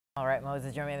All right,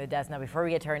 Moses, join me on the desk. Now, before we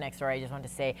get to our next story, I just want to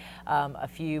say a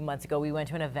few months ago we went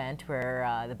to an event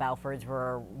where the Balfords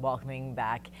were welcoming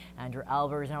back Andrew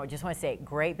Albers. And I just want to say,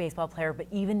 great baseball player, but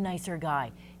even nicer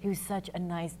guy. He was such a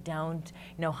nice,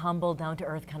 humble,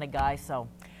 down-to-earth kind of guy. So,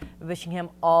 wishing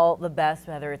him all the best,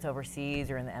 whether it's overseas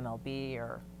or in the MLB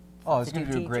or. Oh, he's going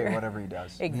to do great whatever he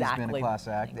does. Exactly. He's been a class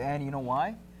act, and you know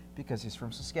why? Because he's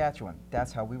from Saskatchewan.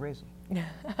 That's how we raise him.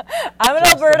 I'm an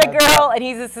Alberta girl, and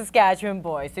he's a Saskatchewan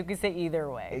boy, so you can say either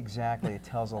way. Exactly. It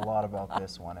tells a lot about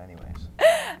this one anyways.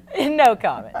 No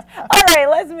comment. All right,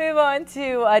 let's move on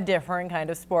to a different kind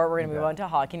of sport. We're going to move on to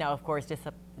hockey now. Of course,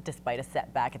 despite a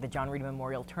setback at the John Reid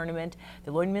Memorial Tournament,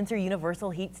 the Lloydminster Universal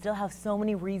Heat still have so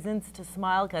many reasons to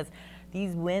smile because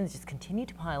these wins just continue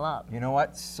to pile up. You know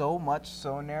what? So much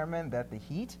so, Nairman, that the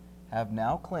Heat have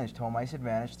now clinched home ice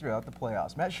advantage throughout the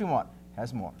playoffs. Matt Schumont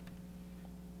has more.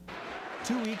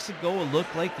 2 weeks ago, it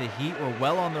looked like the Heat were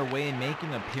well on their way in making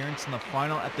an appearance in the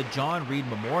final at the John Reid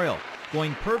Memorial.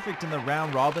 Going perfect in the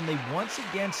round robin, they once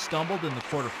again stumbled in the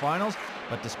quarterfinals,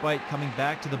 but despite coming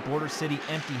back to the border city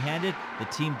empty-handed, the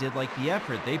team did like the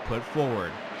effort they put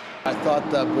forward. I thought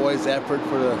the boys' effort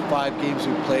for the 5 games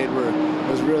we played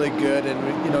was really good,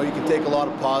 and you can take a lot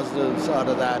of positives out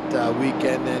of that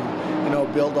weekend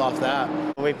and build off that.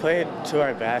 We played to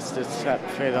our best, except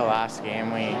for the last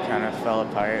game. We kind of fell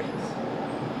apart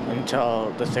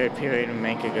until the third period and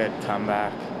make a good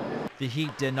comeback. The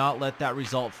Heat did not let that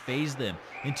result faze them.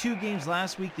 In 2 games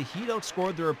last week, the Heat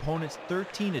outscored their opponents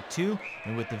 13-2,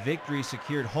 and with the victory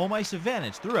secured home ice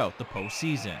advantage throughout the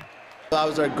postseason. That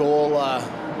was our goal.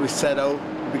 We set out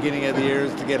at the beginning of the year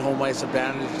to get home ice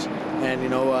advantage, and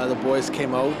the boys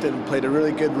came out and played a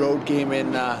really good road game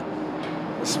in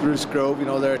Spruce Grove.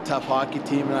 They're a tough hockey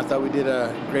team, and I thought we did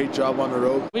a great job on the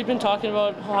road. We've been talking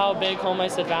about how big home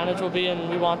ice advantage will be, and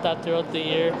we want that throughout the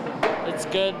year. It's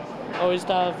good always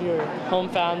to have your home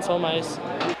fans home ice.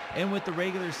 And with the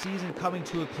regular season coming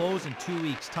to a close in 2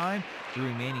 weeks' time, the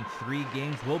remaining 3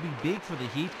 games will be big for the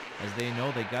Heat as they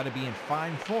know they got to be in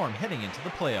fine form heading into the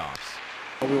playoffs.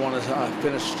 We want to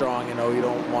finish strong. You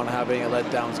don't want to have any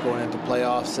letdowns going into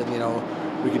playoffs,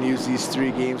 and we can use these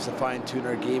 3 games to fine-tune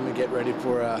our game and get ready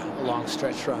for a long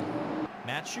stretch run.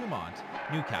 Matt Schumont,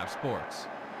 Newcap Sports.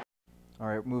 All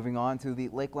right, moving on to the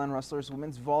Lakeland Rustlers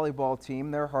women's volleyball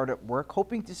team. They're hard at work,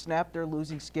 hoping to snap their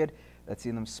losing skid that's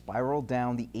seen them spiral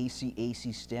down the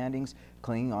ACAC standings,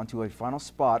 clinging onto a final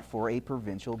spot for a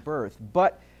provincial berth.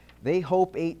 But they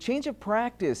hope a change of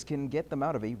practice can get them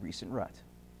out of a recent rut.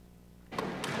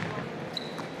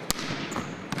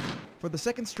 For the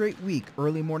second straight week,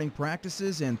 early morning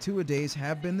practices and 2-a-days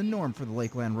have been the norm for the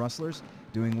Lakeland Rustlers,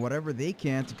 doing whatever they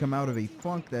can to come out of a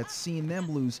funk that's seen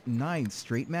them lose 9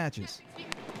 straight matches.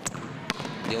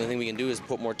 The only thing we can do is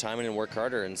put more time in and work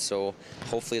harder, and so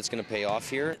hopefully it's going to pay off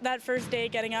here. That first day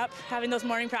getting up, having those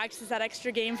morning practices, that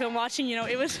extra game film watching,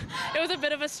 it was a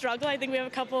bit of a struggle. I think we have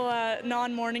a couple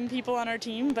non-morning people on our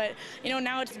team, but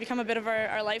now it's become a bit of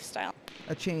our lifestyle.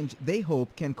 A change they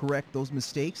hope can correct those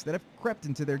mistakes that have crept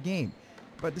into their game.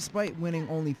 But despite winning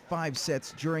only 5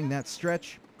 sets during that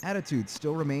stretch, attitudes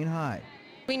still remain high.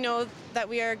 We know that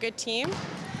we are a good team,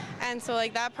 and so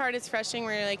that part is frustrating.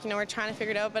 We're trying to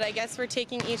figure it out, but I guess we're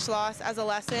taking each loss as a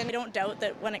lesson. I don't doubt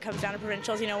that when it comes down to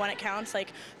provincials, when it counts,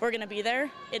 we're going to be there.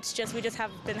 It's just we just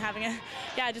have been having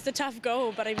just a tough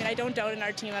go, but I don't doubt in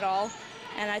our team at all.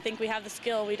 And I think we have the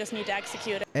skill, we just need to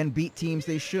execute it. And beat teams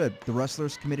they should. The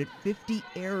Rustlers committed 50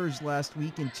 errors last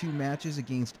week in 2 matches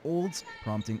against Olds,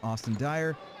 prompting Austin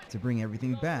Dyer to bring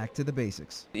everything back to the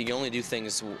basics. You can only do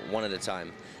things one at a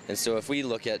time. And so if we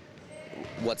look at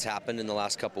what's happened in the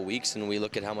last couple weeks and we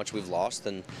look at how much we've lost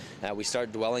and we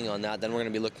start dwelling on that, then we're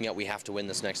going to be looking at we have to win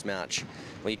this next match.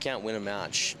 Well, you can't win a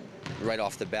match right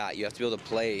off the bat. You have to be able to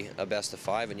play a best of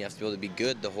 5 and you have to be able to be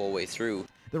good the whole way through.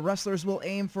 The Rustlers will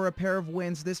aim for a pair of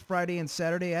wins this Friday and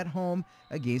Saturday at home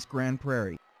against Grand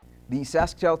Prairie. The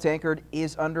CITL Tankard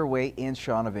is underway in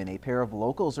Shaunavon. A pair of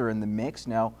locals are in the mix.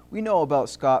 Now, we know about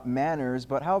Scott Manners,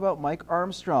 but how about Mike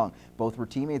Armstrong? Both were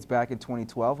teammates back in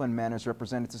 2012 when Manners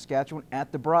represented Saskatchewan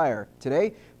at the Brier.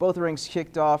 Today, both rings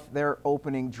kicked off their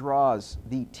opening draws.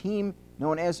 The team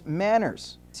known as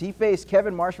Manners. He faced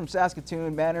Kevin Marsh from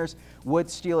Saskatoon. Manners would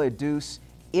steal a deuce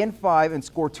in 5 and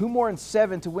score 2 more in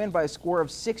 7 to win by a score of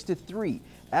 6-3.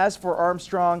 As for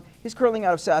Armstrong, he's curling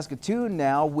out of Saskatoon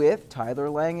now with Tyler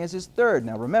Lang as his third.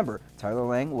 Now remember, Tyler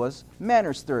Lang was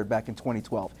Manners' third back in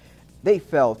 2012. They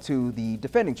fell to the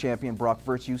defending champion Brock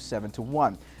Virtue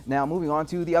 7-1. Now moving on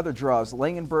to the other draws,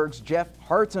 Langenberg's Jeff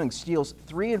Hartung steals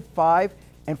 3 and 5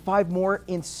 and 5 more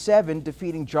in 7,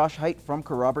 defeating Josh Height from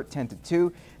Corrobert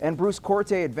 10-2. And Bruce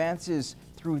Corte advances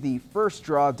through the first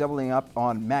draw, doubling up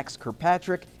on Max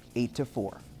Kirkpatrick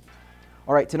 8-4.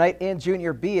 All right, tonight in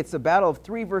Junior B, it's a battle of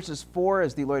 3 versus 4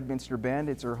 as the Lloydminster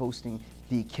Bandits are hosting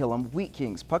the Killam Wheat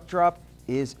Kings. Puck drop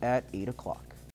is at 8 o'clock.